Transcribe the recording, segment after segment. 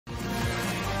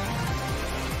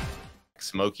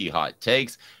Smoky hot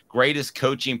takes. Greatest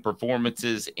coaching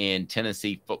performances in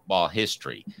Tennessee football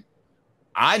history.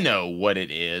 I know what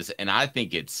it is, and I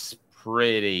think it's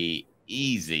pretty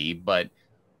easy, but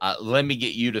let me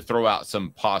get you to throw out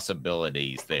some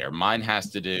possibilities there. Mine has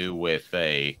to do with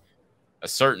a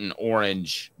certain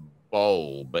Orange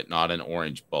Bowl, but not an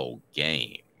Orange Bowl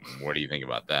game. What do you think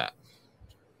about that?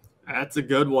 That's a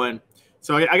good one.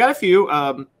 So I got a few.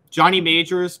 Johnny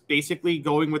Majors basically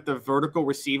going with the vertical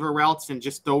receiver routes and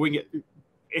just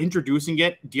introducing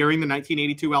it during the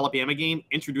 1982 Alabama game,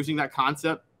 introducing that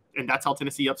concept, and that's how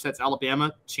Tennessee upsets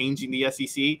Alabama, changing the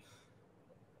SEC.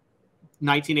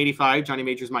 1985, Johnny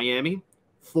Majors, Miami.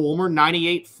 Fulmer,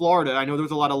 98, Florida. I know there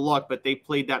was a lot of luck, but they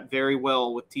played that very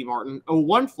well with T. Martin.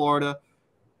 01, Florida.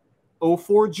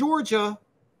 04, Georgia.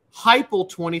 Heupel,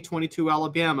 2022,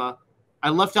 Alabama. I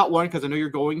left out one because I know you're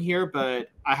going here, but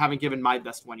I haven't given my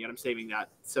best one yet. I'm saving that.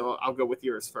 So I'll go with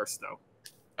yours first, though.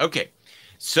 Okay.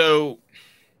 So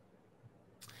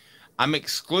I'm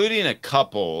excluding a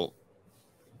couple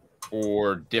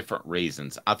for different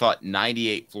reasons. I thought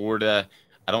 98 Florida,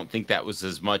 I don't think that was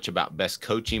as much about best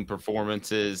coaching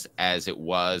performances as it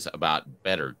was about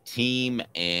better team.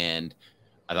 And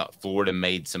I thought Florida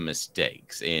made some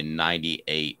mistakes in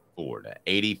 98 Florida.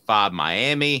 85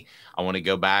 Miami, I want to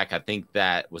go back. I think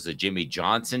that was a Jimmy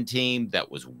Johnson team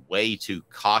that was way too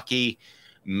cocky.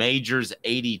 Majors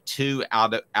 82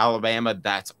 out of Alabama,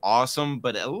 that's awesome,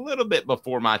 but a little bit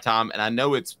before my time. And I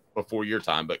know it's before your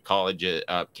time, but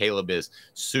Caleb is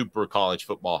super college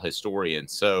football historian.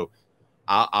 So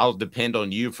I'll depend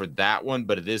on you for that one,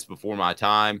 but it is before my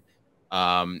time.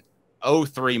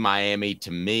 03 Miami,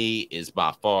 to me, is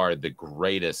by far the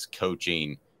greatest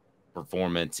coaching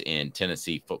performance in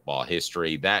Tennessee football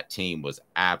history. That team was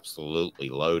absolutely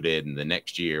loaded. And the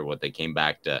next year, what they came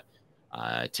back to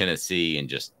Tennessee and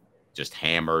just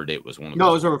hammered. It was one of No,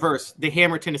 it was a reverse. They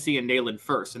hammered Tennessee and Neyland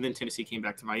first, and then Tennessee came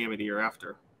back to Miami the year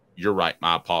after. You're right.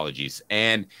 My apologies.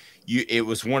 And it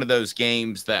was one of those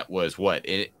games that was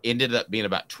it ended up being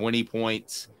about 20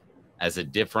 points as a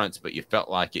difference, but you felt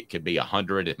like it could be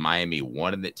 100 if Miami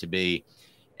wanted it to be.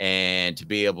 And to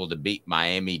be able to beat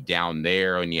Miami down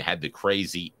there, and you had the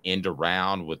crazy end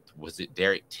around with, was it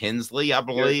Derek Tinsley, I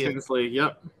believe? Derek Tinsley,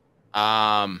 yep.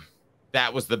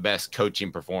 That was the best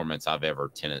coaching performance I've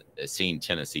ever seen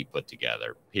Tennessee put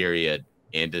together, period.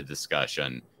 End of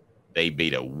discussion. They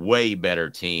beat a way better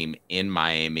team in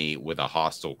Miami with a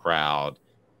hostile crowd.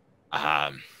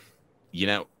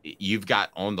 You've got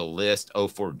on the list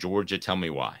 04 Georgia. Tell me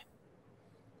why.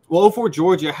 Well, 04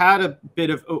 Georgia had a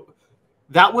bit of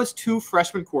that was two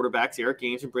freshman quarterbacks, Eric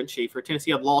Gaines and Brent Schaefer.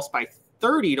 Tennessee had lost by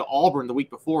 30 to Auburn the week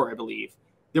before, I believe.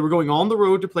 They were going on the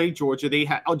road to play Georgia.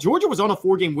 Georgia was on a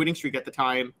 4-game winning streak at the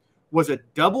time, was a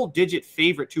double-digit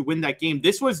favorite to win that game.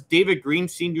 This was David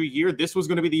Green's senior year. This was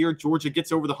going to be the year Georgia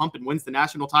gets over the hump and wins the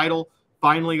national title,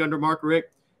 finally under Mark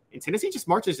Richt. And Tennessee just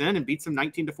marches in and beats them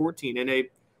 19-14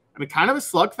 in kind of a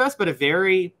slugfest, but a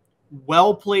very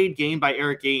well-played game by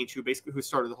Eric Gaines, who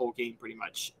started the whole game pretty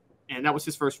much. And that was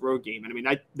his first road game.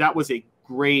 And that was a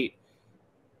great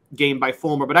game by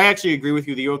Fulmer. But I actually agree with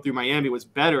you. The 03 Miami was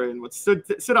better. And what stood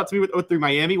out to me with 03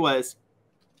 Miami was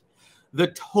the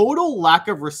total lack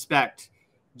of respect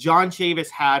John Chavis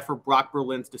had for Brock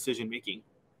Berlin's decision making.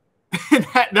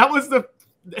 that was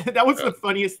the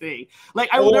funniest thing. Like,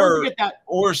 I will never forget that.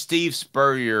 Or Steve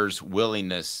Spurrier's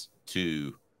willingness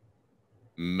to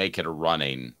make it a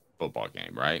running football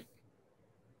game, right?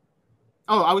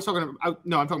 Oh, I'm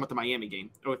talking about the Miami game.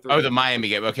 03. Oh, the Miami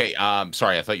game. Okay.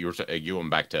 Sorry, I thought you went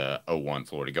back to 01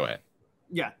 Florida. Go ahead.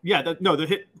 Yeah. The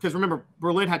hit, because remember,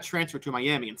 Berlin had transferred to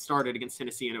Miami and started against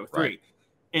Tennessee in 03. Right.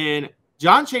 And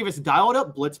John Chavis dialed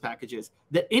up blitz packages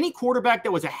that any quarterback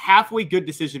that was a halfway good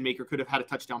decision maker could have had a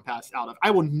touchdown pass out of.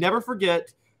 I will never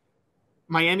forget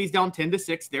Miami's down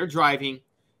 10-6. They're driving.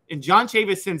 And John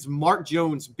Chavis sends Mark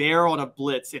Jones bare on a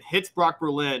blitz. It hits Brock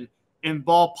Berlin. And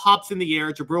ball pops in the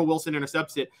air. Jabril Wilson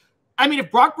intercepts it. I mean, if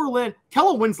Brock Berlin,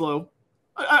 Kellen Winslow,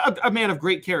 a man of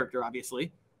great character,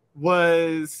 obviously,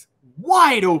 was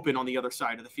wide open on the other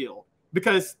side of the field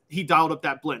because he dialed up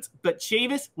that blitz. But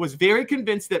Chavis was very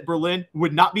convinced that Berlin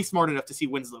would not be smart enough to see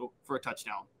Winslow for a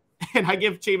touchdown. And I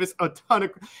give Chavis a ton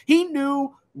of – he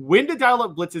knew when to dial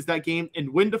up blitzes that game and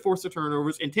when to force the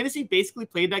turnovers. And Tennessee basically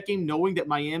played that game knowing that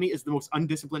Miami is the most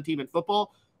undisciplined team in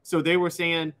football. So they were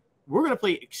saying – we're going to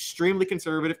play extremely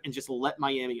conservative and just let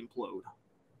Miami implode.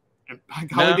 And by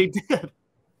golly, they did.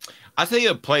 I think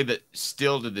a play that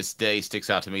still to this day sticks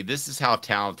out to me. This is how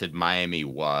talented Miami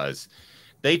was.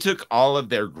 They took all of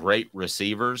their great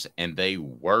receivers, and they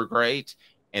were great,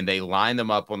 and they lined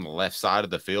them up on the left side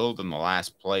of the field in the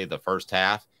last play of the first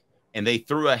half. and they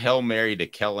threw a Hail Mary to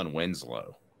Kellen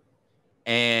Winslow.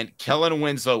 And Kellen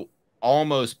Winslow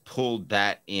almost pulled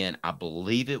that in. I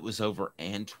believe it was over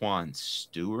Antoine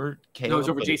Stewart. No, it was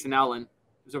over Jason Allen.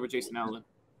 It was over Jason Allen.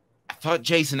 I thought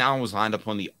Jason Allen was lined up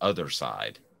on the other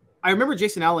side. I remember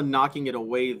Jason Allen knocking it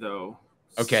away, though.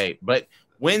 Okay, but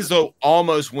Winslow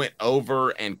almost went over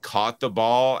and caught the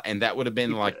ball, and that would have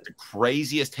been like the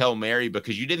craziest Hail Mary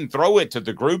because you didn't throw it to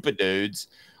the group of dudes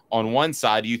on one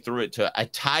side. You threw it to a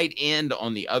tight end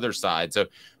on the other side. So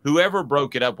whoever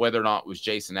broke it up, whether or not it was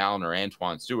Jason Allen or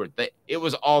Antoine Stewart, it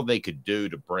was all they could do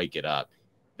to break it up.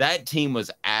 That team was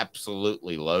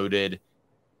absolutely loaded.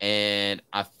 And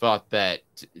I thought that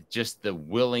just the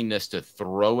willingness to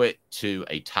throw it to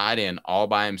a tight end all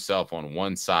by himself on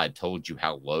one side told you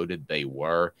how loaded they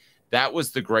were. That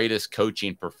was the greatest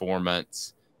coaching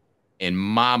performance in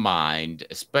my mind,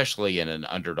 especially in an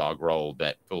underdog role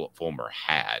that Phillip Fulmer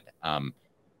had.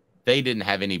 They didn't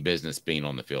have any business being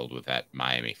on the field with that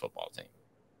Miami football team.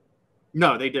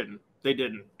 No, they didn't. They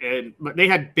didn't. And they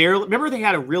had barely – remember they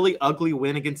had a really ugly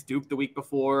win against Duke the week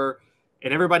before,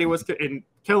 and everybody was – and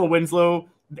Kellen Winslow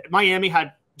 – Miami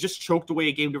had just choked away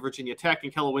a game to Virginia Tech,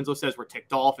 and Kellen Winslow says we're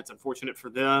ticked off. It's unfortunate for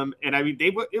them. And, I mean,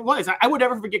 it was. I would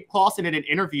never forget Clausen in an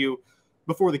interview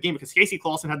before the game because Casey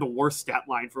Clausen had the worst stat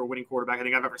line for a winning quarterback I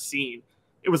think I've ever seen.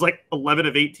 It was like 11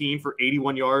 of 18 for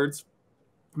 81 yards.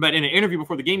 But in an interview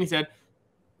before the game, he said,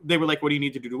 they were like, what do you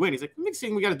need to do to win? He's like, the next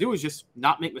thing we got to do is just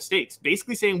not make mistakes.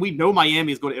 Basically saying we know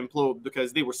Miami is going to implode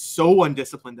because they were so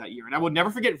undisciplined that year. And I will never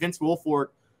forget Vince Wilfork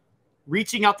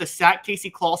reaching out to sack Casey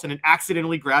Clausen and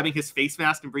accidentally grabbing his face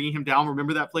mask and bringing him down.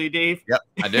 Remember that play, Dave? Yep,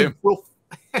 I do.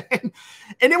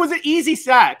 And it was an easy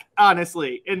sack,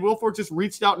 honestly. And Wilfork just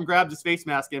reached out and grabbed his face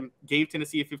mask and gave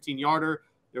Tennessee a 15-yarder.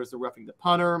 There was the roughing the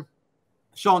punter.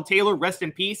 Sean Taylor, rest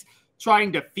in peace,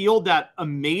 trying to field that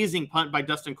amazing punt by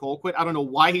Dustin Colquitt. I don't know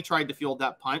why he tried to field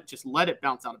that punt. Just let it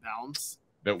bounce out of bounds.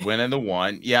 But win in the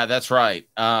one. Yeah, that's right.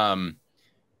 No,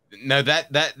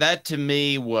 that to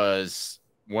me was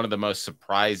one of the most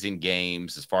surprising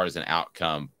games as far as an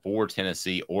outcome for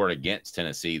Tennessee or against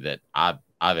Tennessee that I've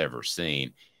ever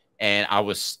seen. And I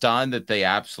was stunned that they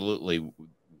absolutely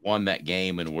won that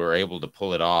game and were able to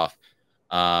pull it off.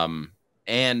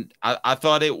 And I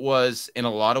thought it was in a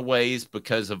lot of ways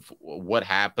because of what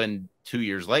happened 2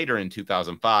 years later in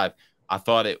 2005. I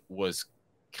thought it was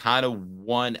kind of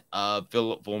one of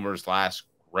Phillip Fulmer's last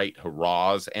great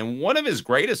hurrahs and one of his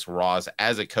greatest hurrahs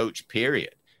as a coach,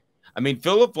 period. I mean,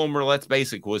 Phillip Fulmer, let's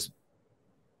basic, was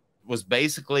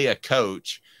basically a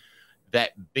coach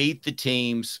that beat the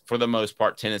teams for the most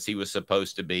part Tennessee was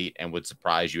supposed to beat and would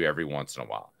surprise you every once in a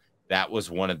while. That was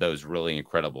one of those really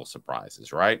incredible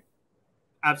surprises, right?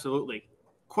 Absolutely.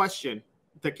 Question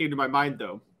that came to my mind,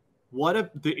 though. What if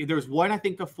there's one, I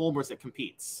think, of Fulmer's that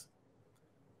competes?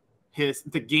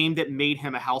 The game that made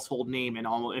him a household name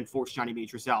and forced Johnny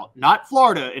Majors out. Not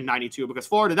Florida in '92, because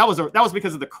Florida, that was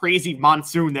because of the crazy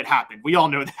monsoon that happened. We all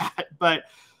know that. But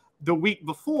the week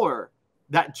before,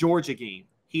 that Georgia game,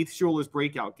 Heath Schuler's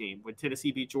breakout game, when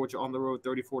Tennessee beat Georgia on the road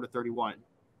 34-31.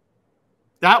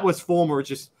 That was Fulmer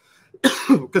just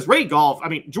because Ray Goff, I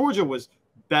mean, Georgia was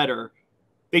better.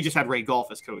 They just had Ray Goff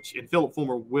as coach, and Phillip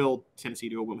Fulmer willed Tennessee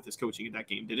to a win with his coaching in that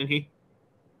game, didn't he?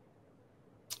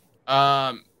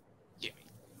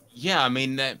 Yeah. I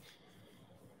mean that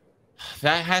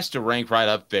has to rank right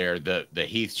up there. The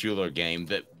Heath Schuler game.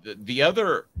 The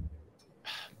other,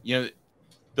 the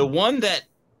one that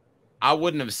I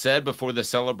wouldn't have said before the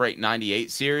Celebrate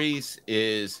 98 series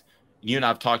is, you and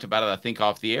I've talked about it, I think,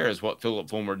 off the air, is what Phillip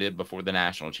Fulmer did before the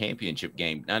national championship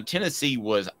game. Now, Tennessee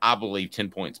was, I believe, 10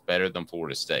 points better than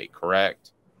Florida State,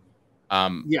 correct?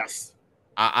 Yes.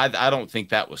 I don't think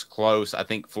that was close. I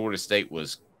think Florida State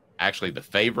was actually the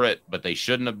favorite, but they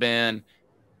shouldn't have been.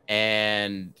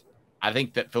 And I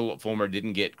think that Phillip Fulmer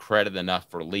didn't get credit enough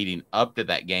for leading up to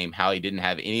that game, how he didn't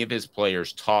have any of his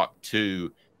players talk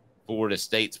to Florida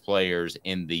State's players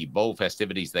in the bowl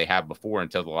festivities they had before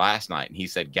until the last night. And he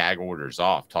said, gag orders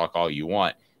off, talk all you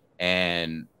want.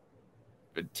 And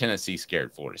Tennessee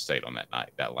scared Florida State on that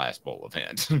night, that last bowl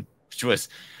event, which was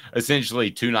essentially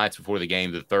 2 nights before the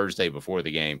game, the Thursday before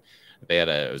the game. They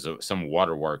had some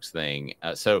waterworks thing.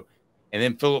 And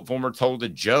then Phillip Fulmer told a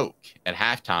joke at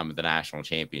halftime of the national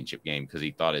championship game because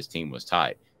he thought his team was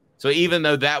tight. So even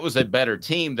though that was a better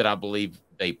team that I believe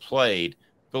they played,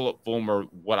 Phillip Fulmer,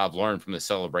 what I've learned from the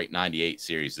Celebrate 98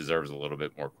 series, deserves a little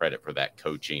bit more credit for that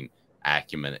coaching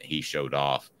acumen that he showed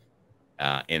off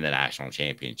in the national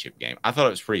championship game. I thought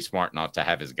it was pretty smart not to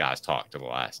have his guys talk to the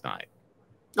last night.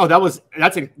 Oh,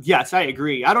 yes, I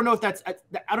agree. I don't know if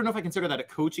I consider that a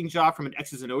coaching job from an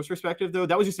X's and O's perspective, though.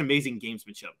 That was just amazing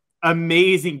gamesmanship.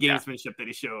 amazing Yeah. gamesmanship that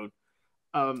he showed.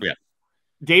 Yeah.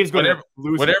 Dave's going to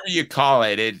lose. Whatever you call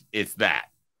it, it's that,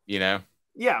 you know?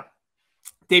 Yeah.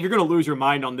 Dave, you're going to lose your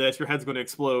mind on this. Your head's going to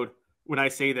explode when I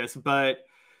say this. But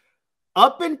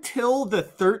up until the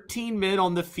 13 men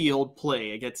on the field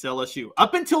play against LSU,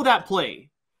 up until that play.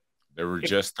 There were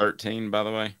just 13, by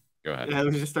the way. Go ahead. It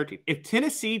was just 13. If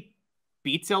Tennessee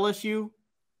beats LSU,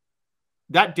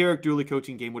 that Derek Dooley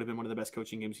coaching game would have been one of the best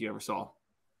coaching games you ever saw,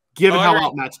 given how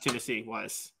outmatched Tennessee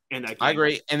was in that game. I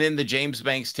agree. And then the James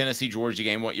Banks Tennessee-Georgia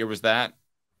game, what year was that?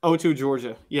 0-2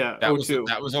 Georgia. Yeah, that 0-2.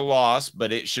 That was a loss,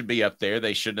 but it should be up there.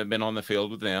 They shouldn't have been on the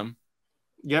field with them.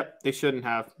 Yep, they shouldn't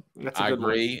have. That's a good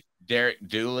agree. One. Derek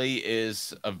Dooley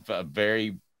is a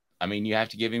very – I mean, you have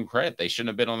to give him credit. They shouldn't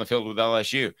have been on the field with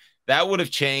LSU. That would have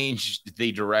changed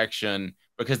the direction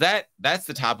because that's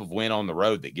the type of win on the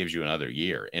road that gives you another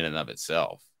year in and of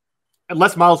itself. And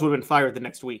Les Miles would have been fired the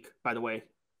next week, by the way.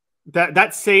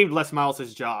 That saved Les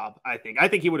Miles' job, I think. I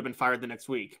think he would have been fired the next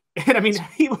week. And I mean,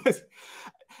 he was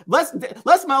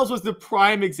Les Miles was the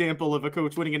prime example of a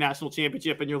coach winning a national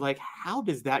championship, and you're like, how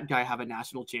does that guy have a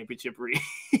national championship ring?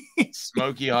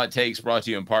 Smoky Hot Takes brought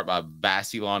to you in part by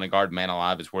Vassy Lawn and Garden. Man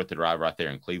Alive is worth the drive right there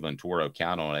in Cleveland. Toro,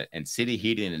 count on it. And City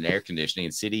Heating and Air Conditioning,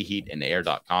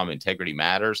 cityheatandair.com. Integrity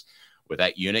matters. With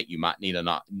that unit, you might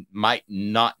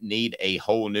not need a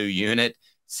whole new unit.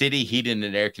 City Heating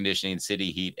and Air Conditioning,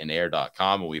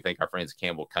 cityheatandair.com. And we thank our friends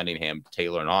Campbell, Cunningham,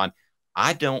 Taylor, and On.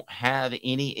 I don't have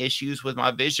any issues with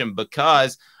my vision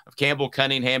because of Campbell,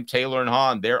 Cunningham, Taylor, and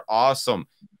Hahn. They're awesome.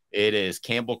 It is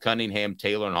Campbell, Cunningham,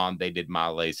 Taylor, and Hahn. They did my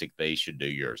LASIK. They should do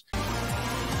yours.